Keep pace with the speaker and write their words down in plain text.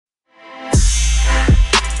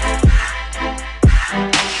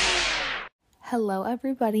Hello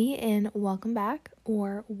everybody, and welcome back,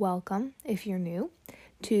 or welcome if you're new,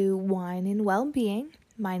 to Wine and Wellbeing.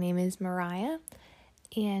 My name is Mariah,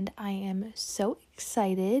 and I am so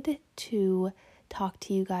excited to talk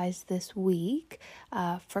to you guys this week.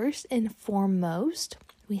 First and foremost,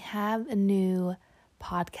 we have a new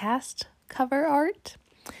podcast cover art,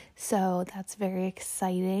 so that's very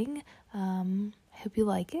exciting. I hope you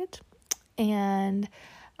like it, and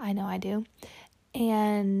I know I do.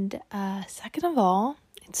 And second of all,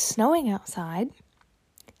 it's snowing outside,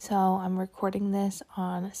 so I'm recording this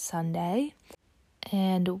on Sunday,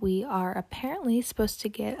 and we are apparently supposed to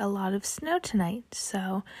get a lot of snow tonight,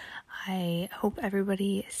 so I hope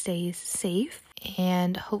everybody stays safe,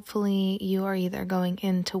 and hopefully you are either going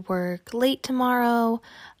into work late tomorrow,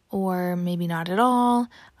 or maybe not at all,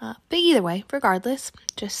 but either way, regardless,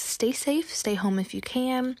 just stay safe, stay home if you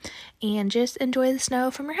can, and just enjoy the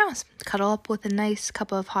snow from your house. Cuddle up with a nice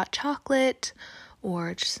cup of hot chocolate,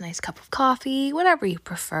 or just a nice cup of coffee, whatever you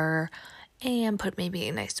prefer, and put maybe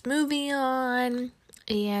a nice movie on,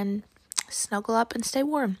 and snuggle up and stay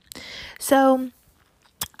warm. So,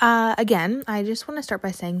 again, I just want to start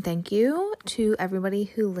by saying thank you to everybody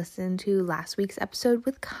who listened to last week's episode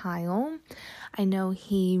with Kyle. I know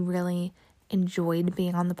he really enjoyed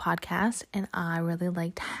being on the podcast, and I really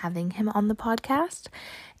liked having him on the podcast.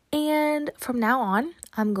 And from now on,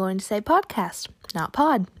 I'm going to say podcast, not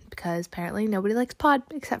pod, because apparently nobody likes pod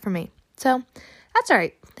except for me. So that's all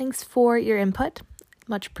right. Thanks for your input.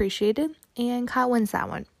 Much appreciated. And Kyle wins that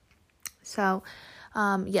one. So,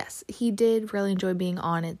 yes, he did really enjoy being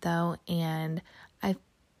on it though. And I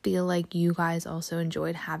feel like you guys also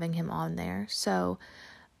enjoyed having him on there. So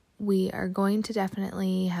we are going to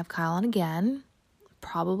definitely have Kyle on again,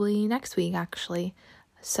 probably next week actually.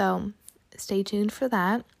 So stay tuned for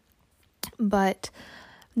that. But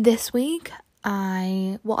this week,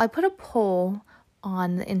 I put a poll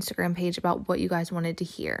on the Instagram page about what you guys wanted to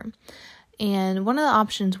hear. And one of the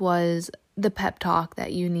options was the pep talk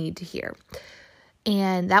that you need to hear.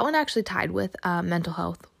 And that one actually tied with mental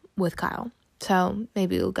health with Kyle. So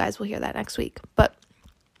maybe you guys will hear that next week. But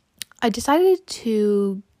I decided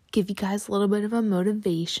to give you guys a little bit of a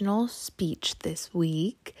motivational speech this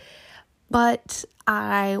week. But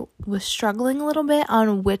I was struggling a little bit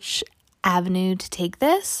on which avenue to take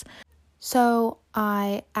this. So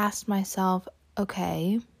I asked myself,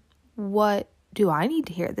 okay, what do I need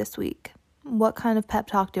to hear this week? What kind of pep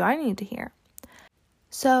talk do I need to hear?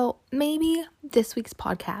 So maybe this week's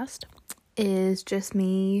podcast is just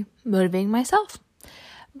me motivating myself.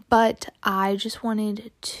 But I just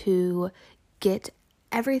wanted to get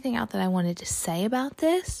everything out that I wanted to say about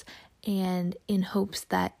this, and in hopes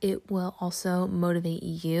that it will also motivate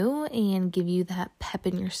you and give you that pep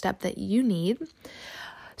in your step that you need.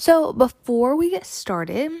 So before we get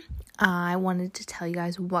started, I wanted to tell you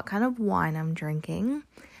guys what kind of wine I'm drinking.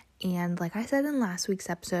 And like I said in last week's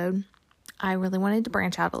episode, I really wanted to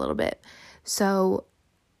branch out a little bit. So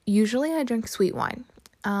usually I drink sweet wine.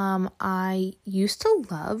 I used to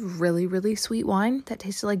love really, really sweet wine that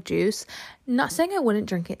tasted like juice. Not saying I wouldn't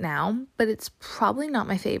drink it now, but it's probably not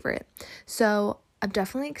my favorite. So I've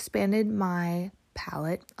definitely expanded my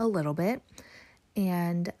palate a little bit.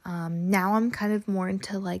 And now I'm kind of more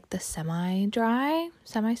into like the semi-dry,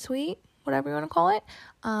 semi-sweet, whatever you want to call it.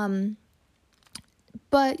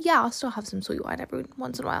 But yeah, I'll still have some sweet wine every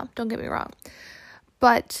once in a while. Don't get me wrong.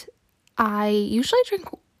 But I usually drink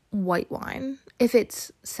white wine if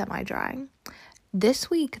it's semi-dry. This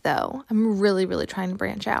week, though, I'm really, really trying to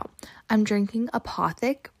branch out. I'm drinking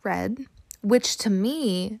Apothic Red, which to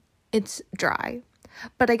me, it's dry.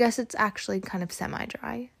 But I guess it's actually kind of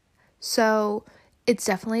semi-dry. So it's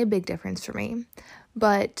definitely a big difference for me.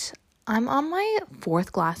 But I'm on my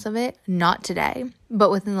 4th glass of it, not today,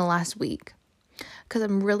 but within the last week. Because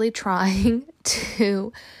I'm really trying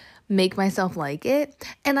to make myself like it,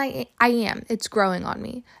 and I am. It's growing on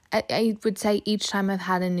me. I would say each time I've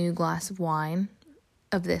had a new glass of wine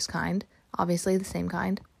of this kind, obviously the same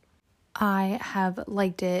kind, I have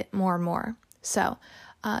liked it more and more. So,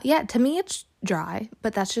 yeah, to me it's dry,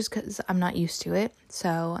 but that's just because I'm not used to it.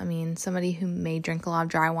 So, I mean, somebody who may drink a lot of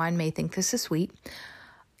dry wine may think this is sweet.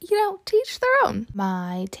 You know, to each their own.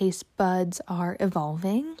 My taste buds are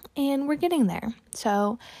evolving, and we're getting there.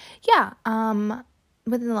 So, yeah,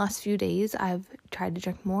 within the last few days, I've tried to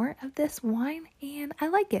drink more of this wine, and I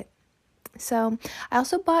like it. So, I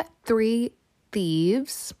also bought 3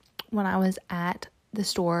 Thieves when I was at the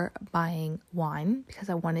store buying wine, because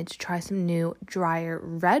I wanted to try some new, drier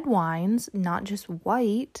red wines, not just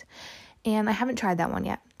white, and I haven't tried that one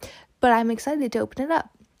yet. But I'm excited to open it up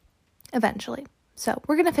eventually. So,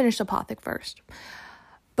 we're going to finish Apothic first.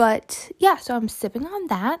 But yeah, so I'm sipping on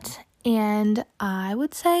that, and I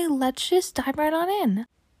would say let's just dive right on in.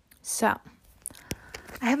 So,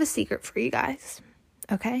 I have a secret for you guys,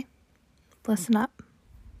 okay? Listen up.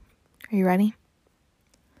 Are you ready?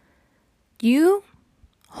 You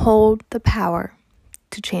hold the power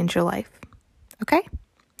to change your life, okay?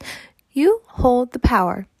 You hold the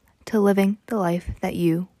power to living the life that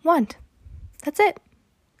you want. That's it.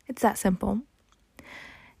 It's that simple.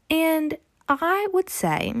 And I would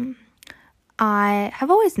say I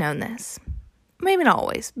have always known this. Maybe not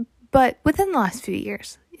always, but within the last few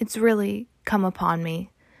years, it's really come upon me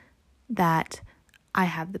that I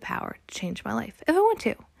have the power to change my life if I want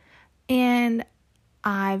to. And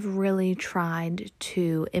I've really tried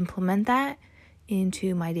to implement that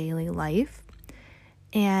into my daily life.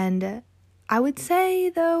 And I would say,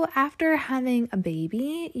 though, after having a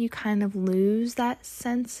baby, you kind of lose that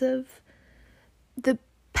sense of the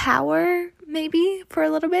power, maybe, for a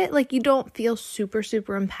little bit. Like, you don't feel super,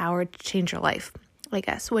 super empowered to change your life, I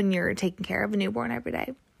guess, when you're taking care of a newborn every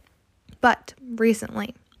day. But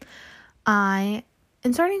recently, I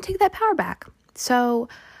am starting to take that power back. So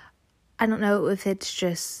I don't know if it's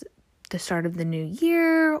just the start of the new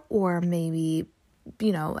year, or maybe,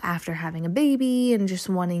 after having a baby and just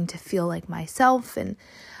wanting to feel like myself and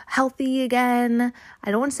healthy again.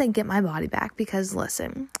 I don't want to say get my body back, because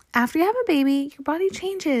listen, after you have a baby, your body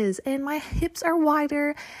changes, and my hips are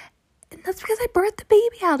wider, and that's because I birthed the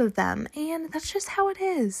baby out of them, and that's just how it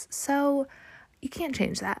is. So you can't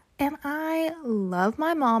change that. And I love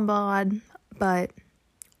my mom bod, but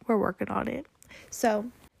we're working on it. So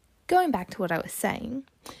going back to what I was saying,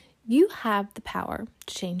 you have the power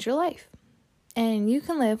to change your life, and you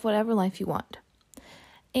can live whatever life you want.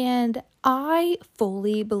 And I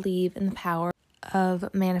fully believe in the power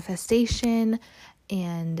of manifestation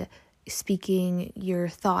and speaking your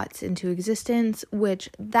thoughts into existence, which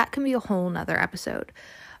that can be a whole nother episode.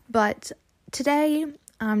 But today,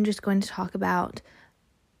 I'm just going to talk about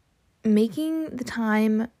making the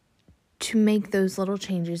time to make those little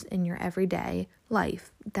changes in your everyday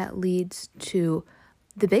life that leads to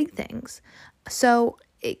the big things. So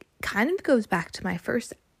it kind of goes back to my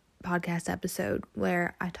first podcast episode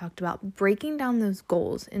where I talked about breaking down those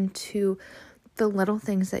goals into the little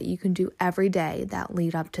things that you can do every day that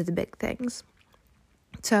lead up to the big things.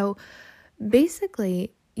 So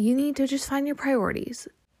basically, you need to just find your priorities.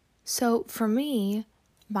 So for me,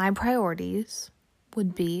 my priorities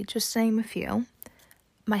would be, just to name a few,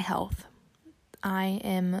 my health. I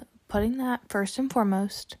am putting that first and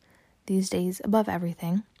foremost these days above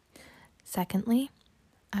everything. Secondly,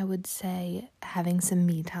 I would say having some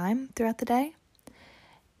me time throughout the day.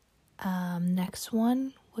 Next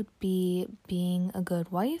one would be being a good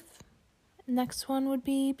wife. Next one would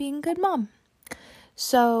be being a good mom.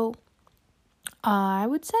 So I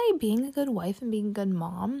would say being a good wife and being a good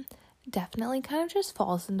mom definitely kind of just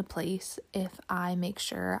falls into place if I make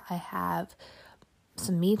sure I have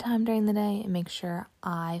some me time during the day and make sure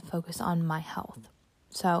I focus on my health.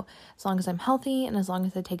 So as long as I'm healthy and as long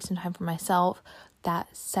as I take some time for myself,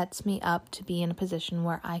 that sets me up to be in a position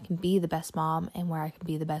where I can be the best mom and where I can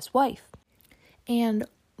be the best wife. And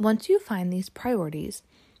once you find these priorities,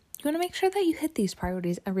 you want to make sure that you hit these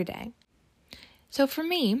priorities every day. So for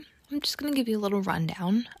me, I'm just going to give you a little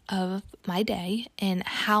rundown of my day and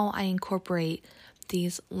how I incorporate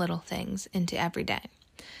these little things into every day.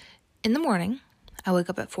 In the morning, I wake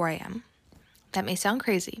up at 4 a.m. That may sound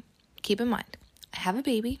crazy. Keep in mind, I have a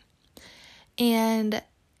baby, and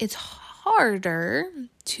it's harder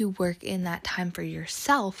to work in that time for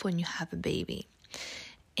yourself when you have a baby.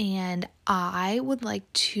 And I would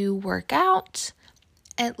like to work out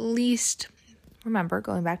at least, remember,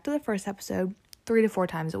 going back to the first episode, 3 to 4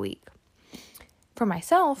 times a week. For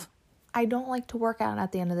myself, I don't like to work out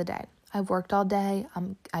at the end of the day. I've worked all day.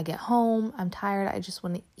 I get home. I'm tired. I just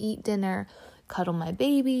want to eat dinner, cuddle my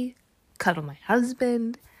baby, cuddle my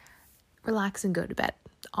husband, relax and go to bed,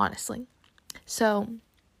 honestly. So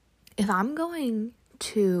if I'm going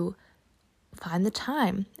to find the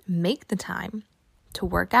time, make the time to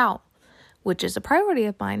work out, which is a priority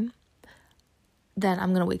of mine, then I'm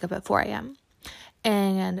going to wake up at 4 a.m.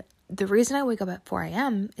 And the reason I wake up at 4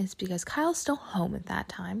 a.m. is because Kyle's still home at that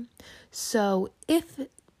time. So if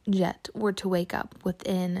Jet were to wake up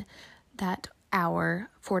within that hour,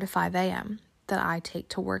 4 to 5 a.m. that I take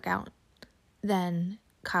to work out, then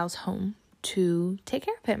Kyle's home to take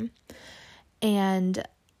care of him. And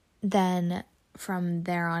then from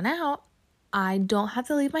there on out, I don't have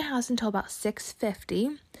to leave my house until about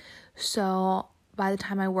 6:50. So by the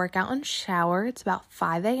time I work out and shower, it's about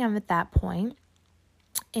 5 a.m. at that point.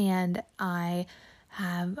 And I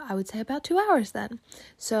have, I would say, about 2 hours then.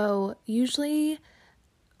 So usually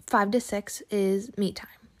 5 to 6 is me time.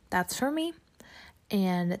 That's for me.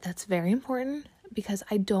 And that's very important because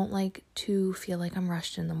I don't like to feel like I'm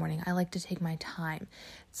rushed in the morning. I like to take my time.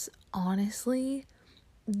 It's honestly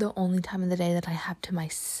the only time of the day that I have to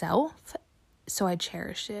myself, so I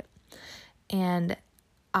cherish it. And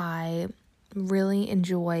I really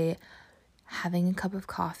enjoy having a cup of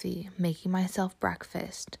coffee, making myself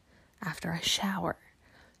breakfast after I shower.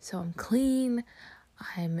 So I'm clean,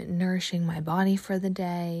 I'm nourishing my body for the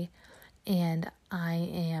day, and I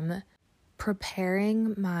am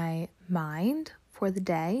preparing my mind for the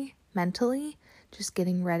day mentally, just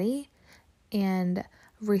getting ready. And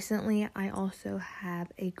recently I also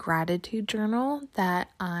have a gratitude journal that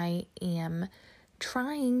I am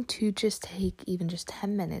trying to just take even just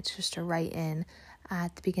 10 minutes just to write in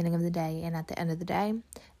at the beginning of the day and at the end of the day.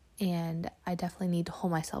 And I definitely need to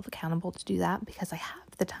hold myself accountable to do that because I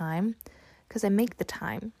have the time, because I make the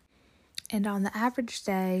time. And on the average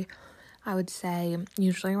day, I would say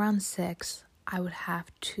usually around 6, I would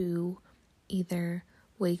have to either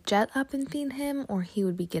wake Jet up and feed him, or he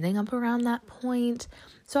would be getting up around that point.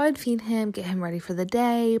 So I'd feed him, get him ready for the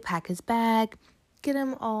day, pack his bag, get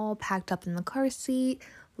him all packed up in the car seat,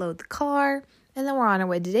 load the car, and then we're on our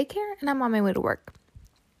way to daycare and I'm on my way to work.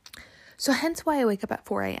 So hence why I wake up at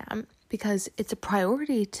 4 a.m. because it's a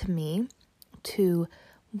priority to me to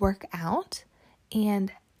work out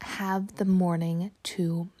and have the morning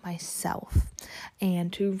to myself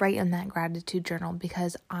and to write in that gratitude journal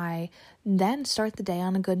because I then start the day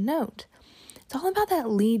on a good note. It's all about that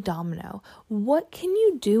lead domino. What can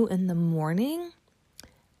you do in the morning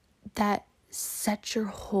that sets your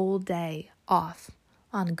whole day off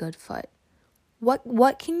on a good foot?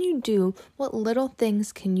 What can you do? What little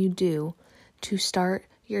things can you do to start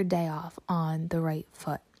your day off on the right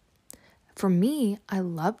foot? For me, I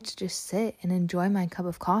love to just sit and enjoy my cup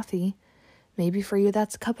of coffee. Maybe for you,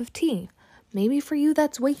 that's a cup of tea. Maybe for you,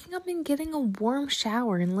 that's waking up and getting a warm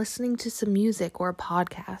shower and listening to some music or a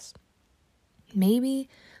podcast. Maybe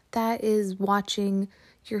that is watching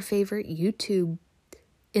your favorite YouTube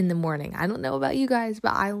in the morning. I don't know about you guys,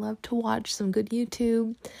 but I love to watch some good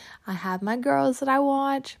YouTube. I have my girls that I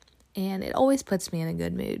watch, and it always puts me in a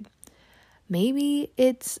good mood. Maybe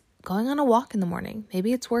it's going on a walk in the morning.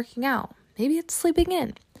 Maybe it's working out. Maybe it's sleeping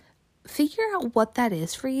in. Figure out what that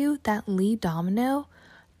is for you, that lead domino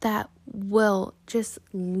that will just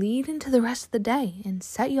lead into the rest of the day and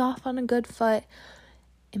set you off on a good foot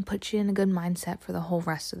and put you in a good mindset for the whole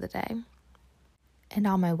rest of the day. And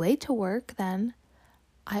on my way to work then,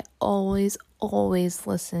 I always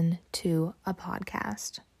listen to a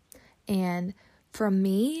podcast. And for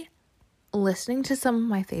me, listening to some of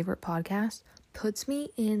my favorite podcasts puts me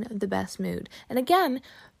in the best mood. And again,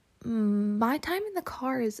 my time in the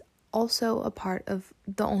car is also a part of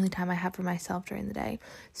the only time I have for myself during the day.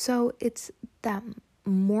 So it's that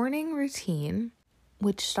morning routine,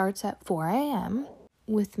 which starts at 4 a.m.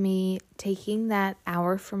 with me taking that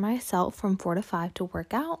hour for myself from 4 to 5 to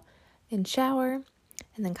work out and shower.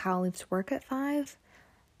 And then Kyle leaves work at 5.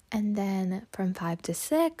 And then from 5 to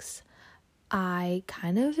 6, I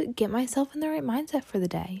kind of get myself in the right mindset for the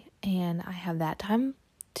day. And I have that time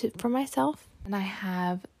for myself. And I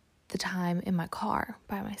have the time in my car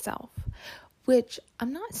by myself. Which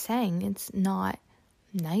I'm not saying it's not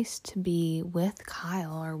nice to be with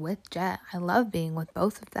Kyle or with Jet. I love being with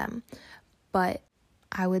both of them. But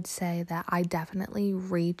I would say that I definitely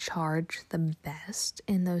recharge the best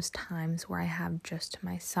in those times where I have just to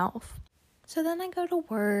myself. So then I go to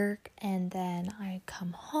work and then I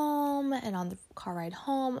come home, and on the car ride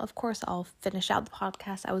home, of course, I'll finish out the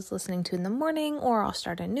podcast I was listening to in the morning, or I'll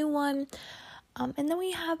start a new one. And then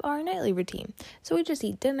we have our nightly routine. So we just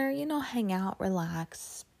eat dinner, hang out,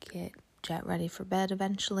 relax, get Jet ready for bed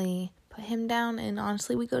eventually, put him down, and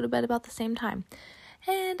honestly, we go to bed about the same time.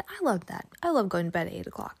 And I love that. I love going to bed at 8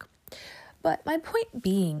 o'clock. But my point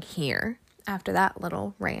being here, after that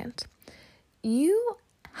little rant, you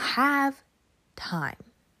have time.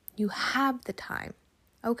 You have the time,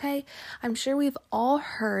 okay? I'm sure we've all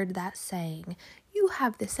heard that saying, you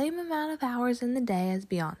have the same amount of hours in the day as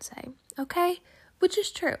Beyonce, okay? Which is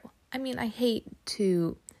true. I mean, I hate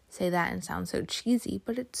to say that and sound so cheesy,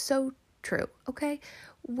 but it's so true, okay?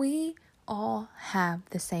 We all have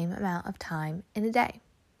the same amount of time in a day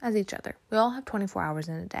as each other. We all have 24 hours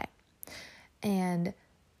in a day. And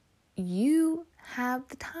you have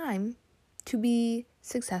the time to be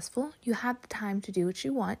successful. You have the time to do what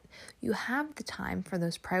you want. You have the time for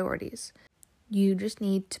those priorities. You just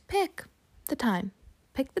need to pick the time.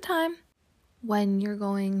 Pick the time when you're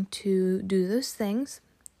going to do those things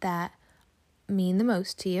that mean the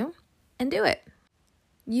most to you and do it.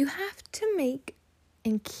 You have to make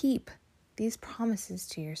and keep these promises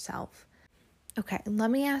to yourself. Okay, let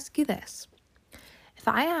me ask you this. If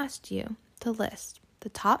I asked you to list the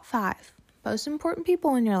top 5 most important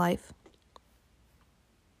people in your life,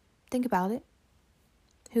 think about it.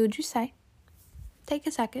 Who would you say? Take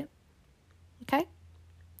a second. Okay?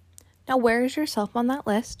 Now, where is yourself on that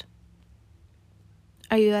list?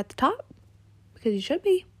 Are you at the top? Because you should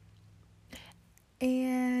be.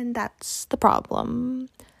 And that's the problem.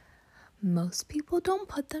 Most people don't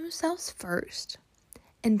put themselves first.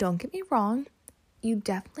 And don't get me wrong, you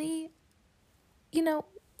definitely,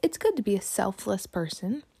 it's good to be a selfless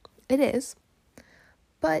person. It is.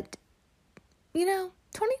 But,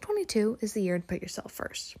 2022 is the year to put yourself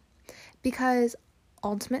first. Because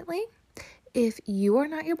ultimately, if you are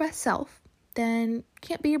not your best self, then you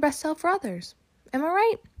can't be your best self for others. Am I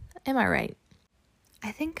right? Am I right?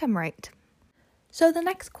 I think I'm right. So the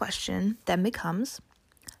next question then becomes,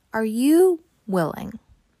 are you willing?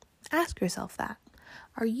 Ask yourself that.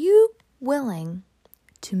 Are you willing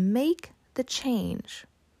to make the change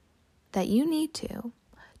that you need to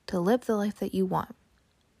live the life that you want?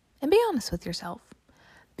 And be honest with yourself.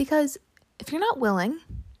 Because if you're not willing,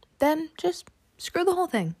 then just screw the whole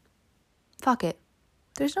thing. Fuck it.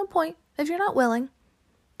 There's no point. If you're not willing,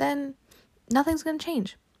 then nothing's going to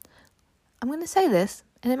change. I'm going to say this,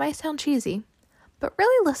 and it might sound cheesy, but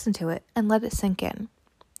really listen to it and let it sink in.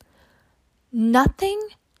 Nothing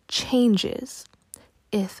changes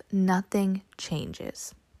if nothing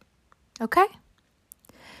changes. Okay?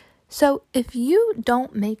 So if you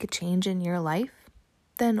don't make a change in your life,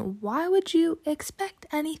 then why would you expect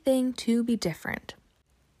anything to be different?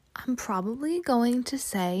 I'm probably going to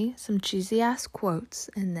say some cheesy ass quotes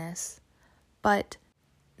in this, but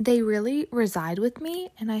they really reside with me,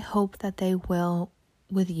 and I hope that they will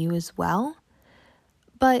with you as well.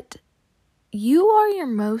 But you are your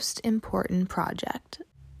most important project.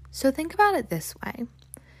 So think about it this way.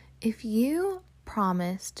 If you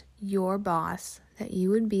promised your boss that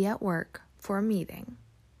you would be at work for a meeting,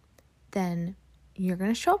 then you're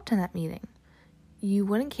going to show up to that meeting. You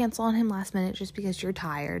wouldn't cancel on him last minute just because you're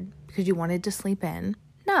tired, because you wanted to sleep in.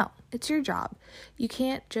 No, it's your job. You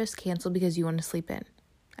can't just cancel because you want to sleep in.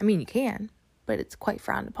 I mean, you can, but it's quite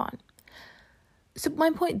frowned upon. So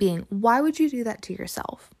my point being, why would you do that to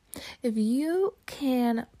yourself? If you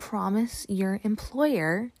can promise your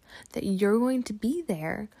employer that you're going to be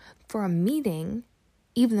there for a meeting,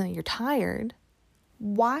 even though you're tired,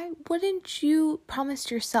 why wouldn't you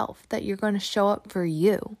promise yourself that you're going to show up for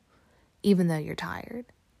you, even though you're tired?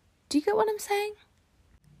 Do you get what I'm saying?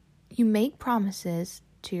 You make promises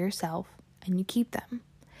to yourself and you keep them.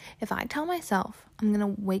 If I tell myself I'm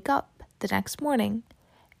going to wake up the next morning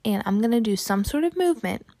and I'm going to do some sort of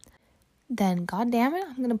movement, then God damn it,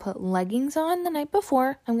 I'm going to put leggings on the night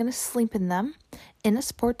before. I'm going to sleep in them in a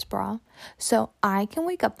sports bra so I can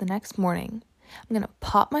wake up the next morning. I'm going to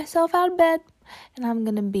pop myself out of bed and I'm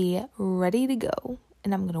going to be ready to go.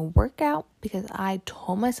 And I'm going to work out because I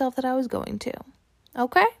told myself that I was going to.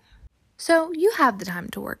 Okay? So you have the time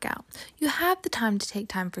to work out. You have the time to take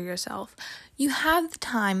time for yourself. You have the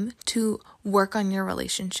time to work on your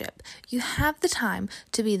relationship. You have the time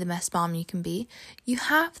to be the best mom you can be. You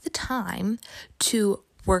have the time to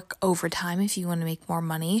work overtime if you want to make more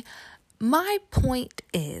money. My point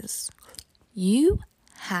is, you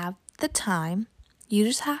have the time. You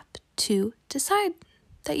just have to decide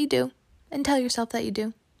that you do and tell yourself that you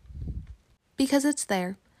do. Because it's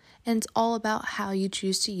there and it's all about how you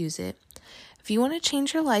choose to use it. If you want to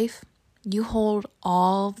change your life, you hold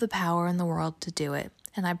all of the power in the world to do it.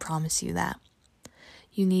 And I promise you that.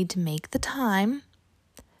 You need to make the time,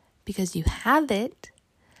 because you have it,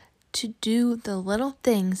 to do the little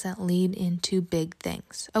things that lead into big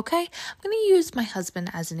things. Okay? I'm going to use my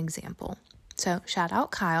husband as an example. So shout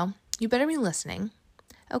out Kyle. You better be listening.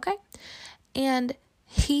 Okay? And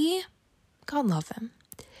he, God love him,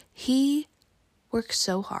 he works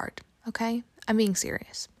so hard. Okay? I'm being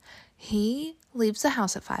serious. He leaves the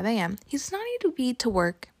house at 5 a.m. He does not need to be to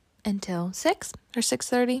work until 6 or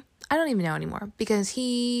 6:30. I don't even know anymore because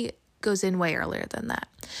he goes in way earlier than that.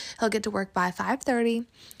 He'll get to work by 5:30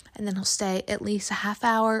 and then he'll stay at least a half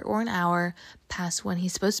hour or an hour past when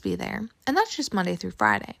he's supposed to be there. And that's just Monday through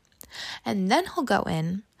Friday. And then he'll go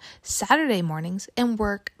in Saturday mornings and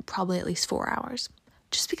work probably at least 4 hours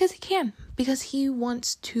just because he can, because he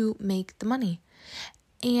wants to make the money.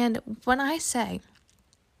 And when I say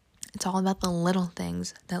it's all about the little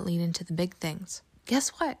things that lead into the big things, guess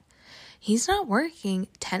what? He's not working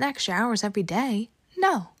 10 extra hours every day.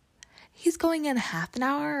 No. He's going in half an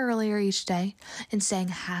hour earlier each day and staying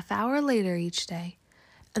a half hour later each day.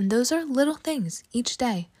 And those are little things each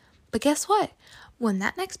day. But guess what? When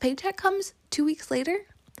that next paycheck comes 2 weeks later,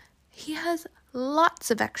 he has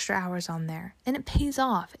lots of extra hours on there. And it pays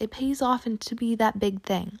off. It pays off to be that big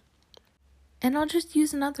thing. And I'll just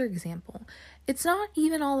use another example. It's not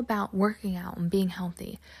even all about working out and being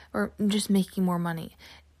healthy or just making more money.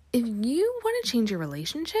 If you want to change your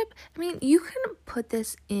relationship, you can put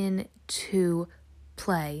this into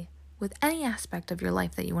play with any aspect of your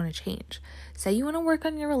life that you want to change. Say you want to work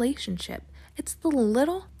on your relationship. It's the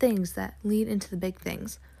little things that lead into the big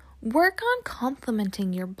things. Work on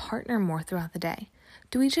complimenting your partner more throughout the day.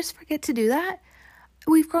 Do we just forget to do that?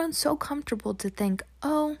 We've grown so comfortable to think,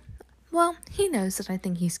 oh, well, he knows that I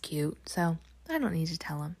think he's cute, so I don't need to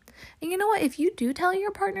tell him. And you know what? If you do tell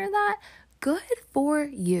your partner that, good for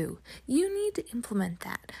you. You need to implement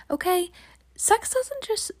that, okay? Sex doesn't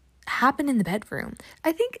just happen in the bedroom.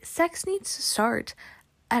 I think sex needs to start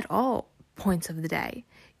at all points of the day.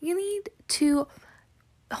 You need to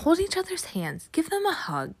hold each other's hands, give them a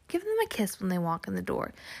hug, give them a kiss when they walk in the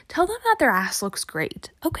door. Tell them that their ass looks great,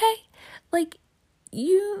 okay?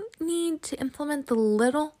 You need to implement the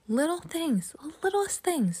little things, the littlest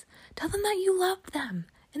things. Tell them that you love them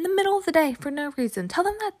in the middle of the day for no reason. Tell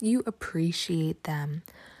them that you appreciate them.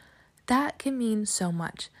 That can mean so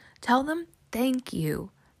much. Tell them thank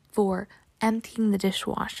you for emptying the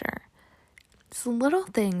dishwasher. It's the little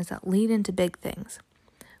things that lead into big things.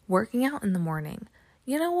 Working out in the morning.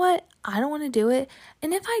 You know what? I don't want to do it.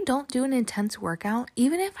 And if I don't do an intense workout,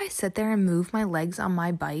 even if I sit there and move my legs on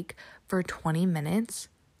my bike for 20 minutes,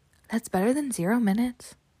 that's better than 0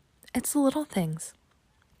 minutes. It's the little things.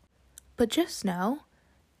 But just know,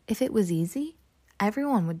 if it was easy,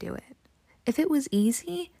 everyone would do it. If it was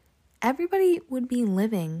easy, everybody would be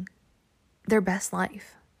living their best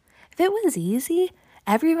life. If it was easy,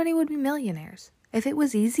 everybody would be millionaires. If it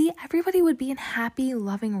was easy, everybody would be in happy,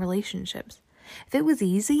 loving relationships. If it was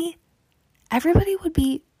easy, everybody would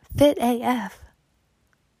be fit AF.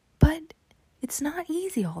 But it's not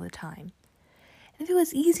easy all the time. And if it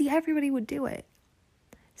was easy, everybody would do it.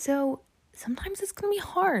 So sometimes it's going to be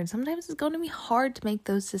hard. Sometimes it's going to be hard to make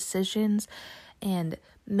those decisions and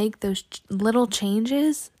make those little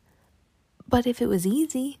changes. But if it was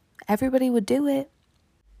easy, everybody would do it.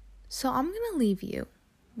 So I'm going to leave you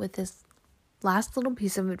with this last little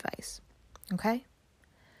piece of advice, okay?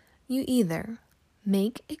 You either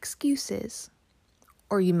make excuses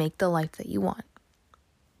or you make the life that you want.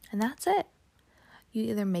 And that's it. You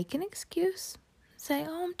either make an excuse, say,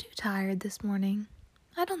 oh, I'm too tired this morning.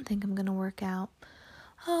 I don't think I'm going to work out.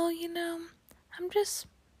 Oh, I'm just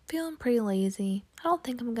feeling pretty lazy. I don't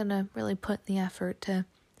think I'm going to really put the effort to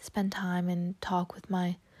spend time and talk with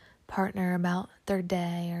my partner about their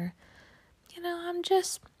day. Or, I'm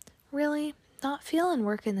just really not feeling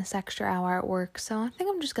working this extra hour at work, so I think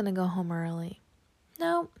I'm just going to go home early.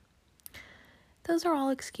 No, those are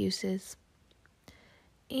all excuses.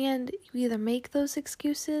 And you either make those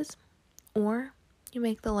excuses or you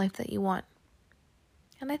make the life that you want.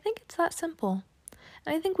 And I think it's that simple.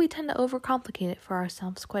 And I think we tend to overcomplicate it for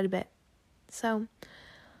ourselves quite a bit. So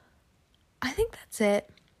I think that's it.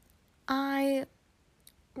 I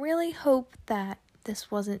really hope that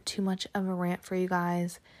this wasn't too much of a rant for you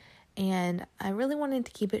guys. And I really wanted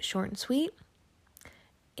to keep it short and sweet.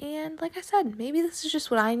 And like I said, maybe this is just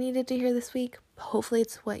what I needed to hear this week. Hopefully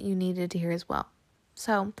it's what you needed to hear as well.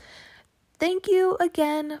 So thank you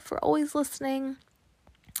again for always listening.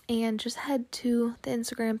 And just head to the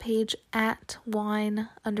Instagram page at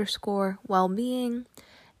wine_wellbeing.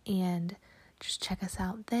 And just check us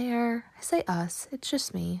out there. I say us, it's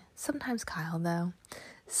just me. Sometimes Kyle though.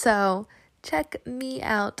 So check me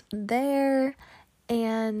out there.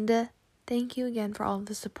 And thank you again for all of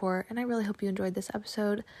the support. And I really hope you enjoyed this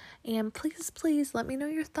episode. And please let me know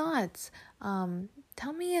your thoughts.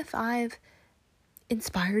 Tell me if I've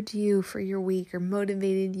inspired you for your week or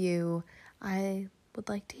motivated you. I would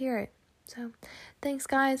like to hear it. So thanks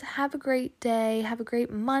guys. Have a great day. Have a great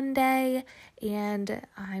Monday. And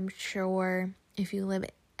I'm sure if you live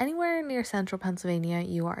anywhere near central Pennsylvania,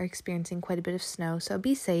 you are experiencing quite a bit of snow. So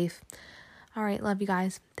be safe. All right. Love you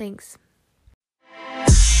guys. Thanks.